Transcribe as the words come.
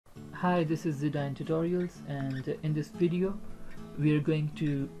Hi, this is Zeedign Tutorials, and in this video we are going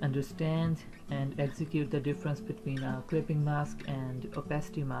to understand and execute the difference between a clipping mask and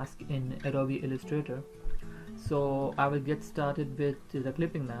opacity mask in Adobe Illustrator. So I will get started with the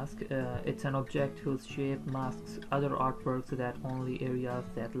clipping mask. It's an object whose shape masks other artworks so that only areas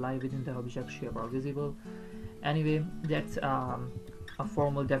that lie within the object shape are visible. Anyway, that's a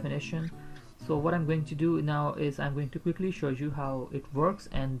formal definition. So what I'm going to do now is I'm going to quickly show you how it works,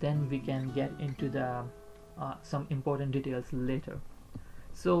 and then we can get into the some important details later.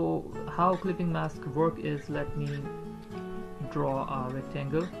 So how clipping mask work is, let me draw a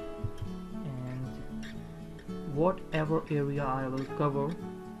rectangle, and whatever area I will cover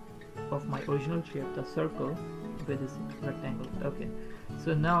of my original shape, the circle, with this rectangle. Okay,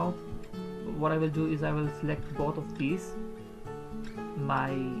 so now what I will do is I will select both of these.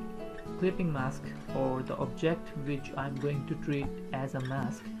 My clipping mask, or the object which I'm going to treat as a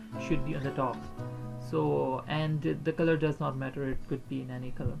mask, should be on the top. So, and the color does not matter, it could be in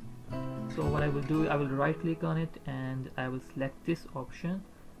any color. So what I will do, I will right click on it and I will select this option,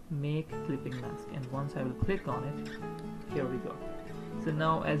 make clipping mask, and once I will click on it, here we go. So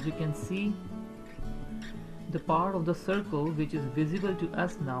now as you can see, the part of the circle which is visible to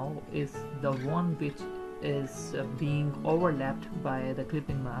us now is the one which is being overlapped by the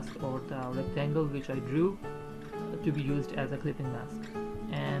clipping mask, or the rectangle which I drew to be used as a clipping mask.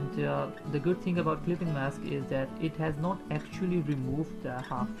 And the good thing about clipping mask is that it has not actually removed the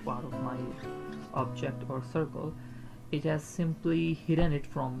half part of my object or circle, it has simply hidden it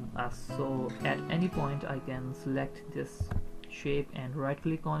from us. So at any point I can select this shape and right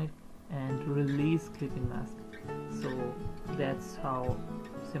click on it and release clipping mask. So that's how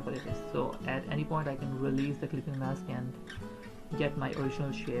simple it is. So at any point I can release the clipping mask and get my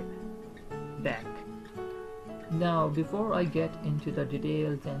original shape back. Now before I get into the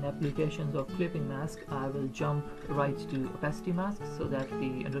details and applications of clipping mask, I will jump right to opacity mask so that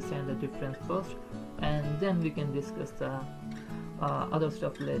we understand the difference first, and then we can discuss the other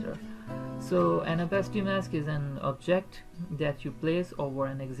stuff later. So an opacity mask is an object that you place over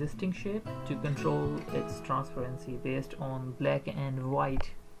an existing shape to control its transparency based on black and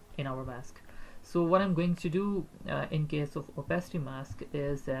white in our mask. So what I'm going to do in case of opacity mask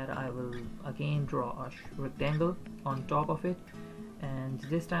is that I will again draw a rectangle on top of it, and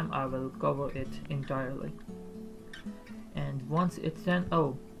this time I will cover it entirely. And once it's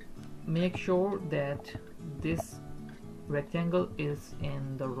done, make sure that this rectangle is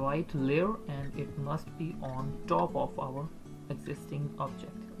in the right layer and it must be on top of our existing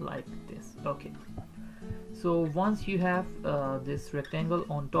object like this. Okay, so once you have this rectangle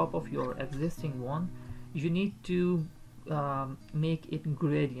on top of your existing one, you need to make it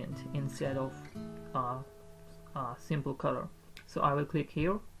gradient instead of simple color. So I will click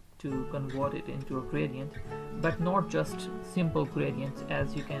here to convert it into a gradient, but not just simple gradient.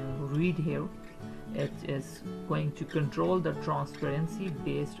 As you can read here, it is going to control the transparency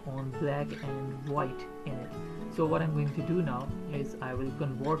based on black and white in it. So what I'm going to do now is I will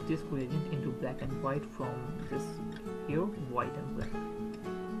convert this gradient into black and white from this here, white and black.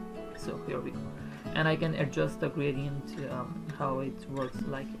 So here we go, and I can adjust the gradient how it works.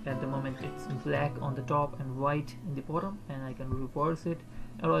 Like at the moment it's black on the top and white in the bottom, and I can reverse it,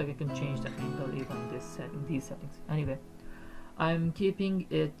 or I can change the angle even these settings. Anyway, I'm keeping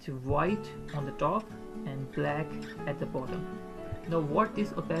it white on the top and black at the bottom. Now what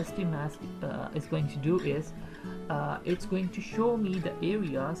this opacity mask is going to do is it's going to show me the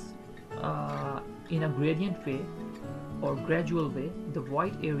areas in a gradient way or gradual way. The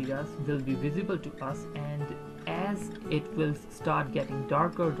white areas will be visible to us, and as it will start getting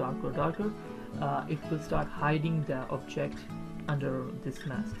darker, it will start hiding the object under this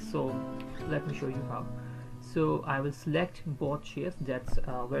mask. So let me show you how. So I will select both shapes. That's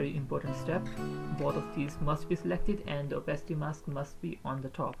a very important step. Both of these must be selected and the opacity mask must be on the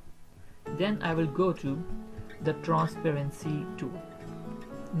top. Then I will go to the transparency tool.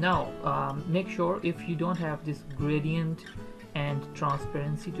 Now make sure if you don't have this gradient and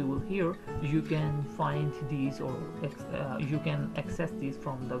transparency tool here, you can find these, or you can access these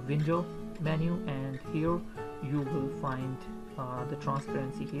from the window menu, and here you will find the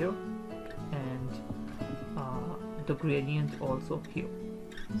transparency here and the gradient also here.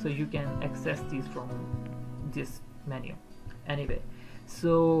 So you can access these from this menu. Anyway,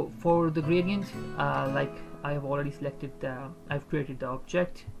 so for the gradient, like I have already selected I've created the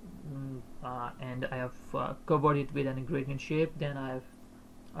object, and I have covered it with an gradient shape. Then I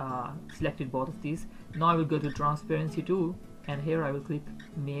have selected both of these. Now I will go to transparency tool, and here I will click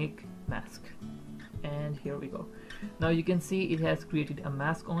make mask, and here we go. Now you can see it has created a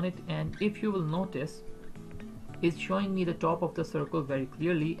mask on it, and if you will notice, it's showing me the top of the circle very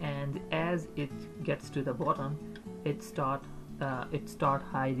clearly, and as it gets to the bottom, it start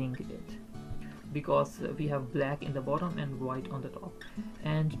hiding it, because we have black in the bottom and white on the top.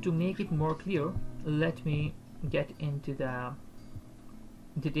 And to make it more clear, let me get into the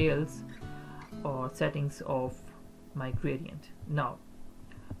details or settings of my gradient. Now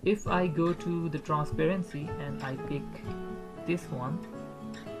if I go to the transparency and I pick this one,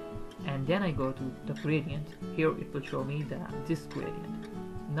 and then I go to the gradient, here it will show me this gradient.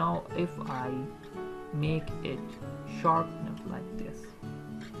 Now if I make it sharp enough like this,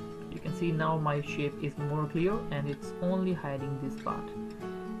 you can see now my shape is more clear and it's only hiding this part.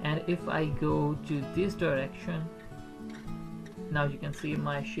 And if I go to this direction, now you can see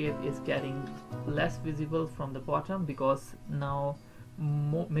my shape is getting less visible from the bottom, because now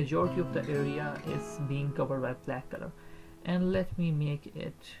majority of the area is being covered by black color. And let me make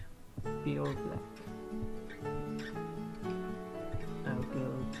it pure black. I'll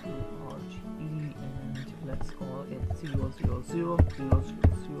go to RGB and let's call it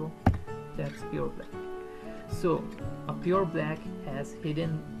 0000000. That's pure black. So a pure black has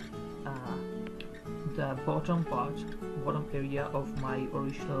hidden the bottom area of my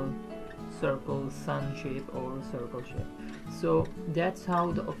original circle, sun shape or circle shape. So that's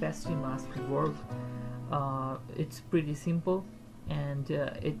how the opacity mask works. It's pretty simple, and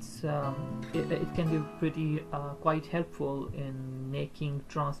it can be pretty quite helpful in making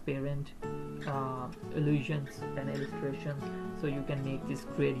transparent illusions and illustrations. So you can make this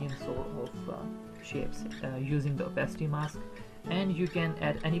gradient sort of shapes using the opacity mask. And you can,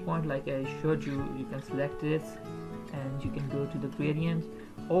 at any point, like I showed you, you can select this and you can go to the gradient,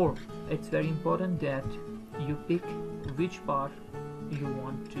 or it's very important that you pick which part you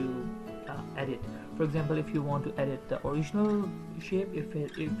want to edit. For example, if you want to edit the original shape, if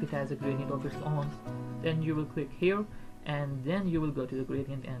it has a gradient of its own, then you will click here and then you will go to the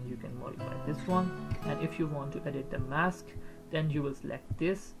gradient and you can modify this one. And if you want to edit the mask, then you will select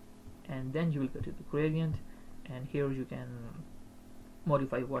this and then you will go to the gradient, and here you can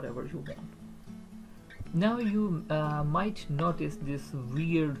modify whatever you want. Now you might notice this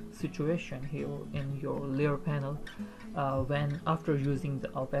weird situation here in your layer panel when after using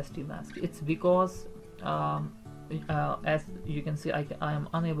the opacity mask. It's because as you can see, I am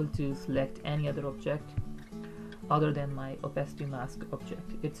unable to select any other object other than my opacity mask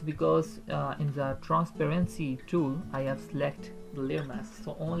object. It's because in the transparency tool I have selected the layer mask,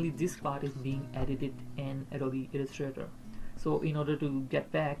 so only this part is being edited in Adobe Illustrator. So in order to get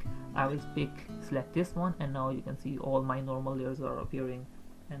back, I will select this one, and now you can see all my normal layers are appearing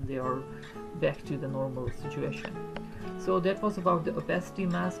and they are back to the normal situation. So that was about the opacity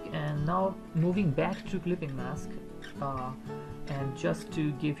mask. And now moving back to clipping mask, and just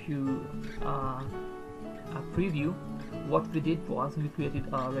to give you a preview, what we did was we created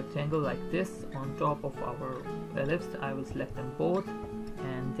a rectangle like this on top of our ellipse. I will select them both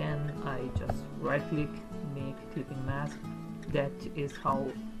and then I just right click, make clipping mask. That is how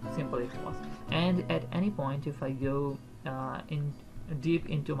simple it was. And at any point, if I go deep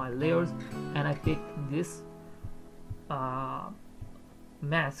into my layers and I pick this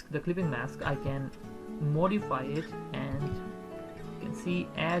mask, the clipping mask, I can modify it, and you can see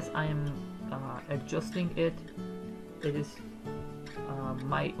as I am adjusting it, it is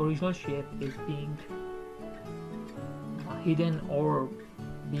my original shape is being hidden or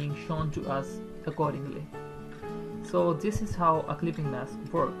being shown to us accordingly. So this is how a clipping mask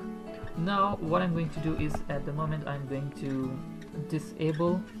works. Now what I'm going to do is, at the moment I'm going to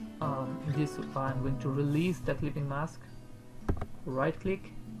disable this. I'm going to release the clipping mask, right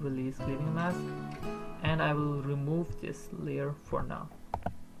click, release clipping mask, and I will remove this layer for now.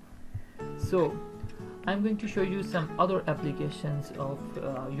 So I'm going to show you some other applications of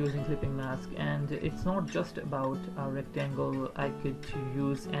using clipping mask, and it's not just about a rectangle. I could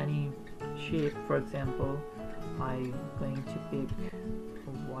use any shape. For example, I'm going to pick a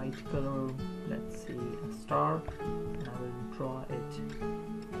white color, let's see, a star, and I will draw it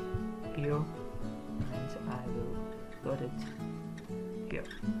here and I will put it here.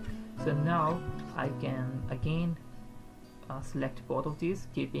 So now I can again select both of these,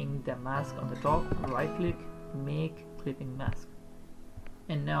 keeping the mask on the top, right click, make clipping mask,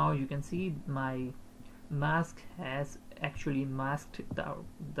 and now you can see my mask has actually masked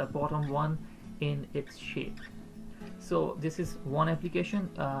the bottom one in its shape. So this is one application.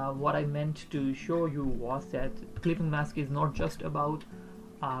 What I meant to show you was that clipping mask is not just about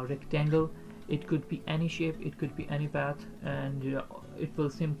a rectangle. It could be any shape, it could be any path, and it will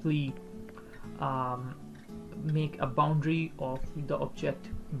simply make a boundary of the object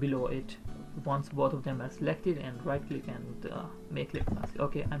below it once both of them are selected, and right click and make clip mask.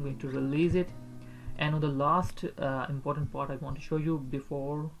 Okay, I'm going to release it. And on the last important part I want to show you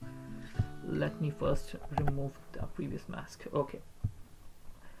before, let me first remove the previous mask. Okay,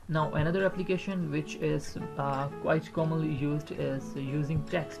 now another application which is quite commonly used is using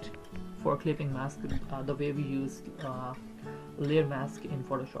text for clipping mask, the way we use layer mask in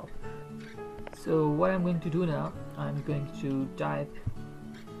Photoshop. So what I'm going to do now, I'm going to type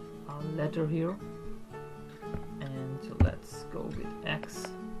a letter here, and let's go with X.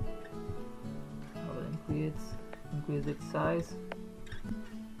 I will increase its size,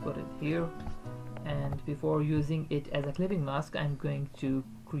 put it here, and before using it as a clipping mask, I'm going to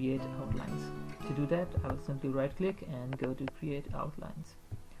create outlines. To do that, I will simply right click and go to create outlines.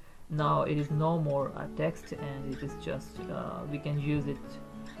 Now it is no more a text, and it is just we can use it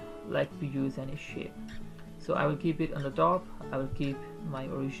like we use any shape. So I will keep it on the top, I will keep my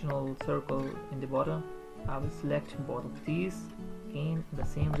original circle in the bottom, I will select both of these, again the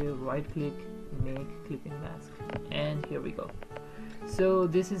same way, right click, make clipping mask, and here we go. So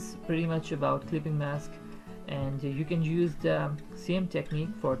this is pretty much about clipping mask, and you can use the same technique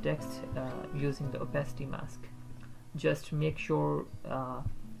for text using the opacity mask. Just make sure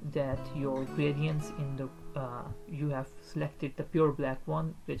that your gradients in the you have selected the pure black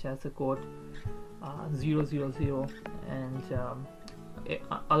one, which has the code 000, and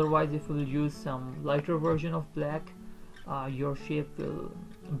otherwise if you will use some lighter version of black, your shape will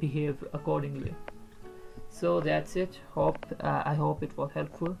behave accordingly. So that's it. I hope it was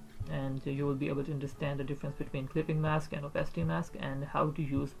helpful, and you will be able to understand the difference between clipping mask and opacity mask and how to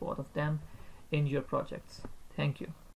use both of them in your projects. Thank you.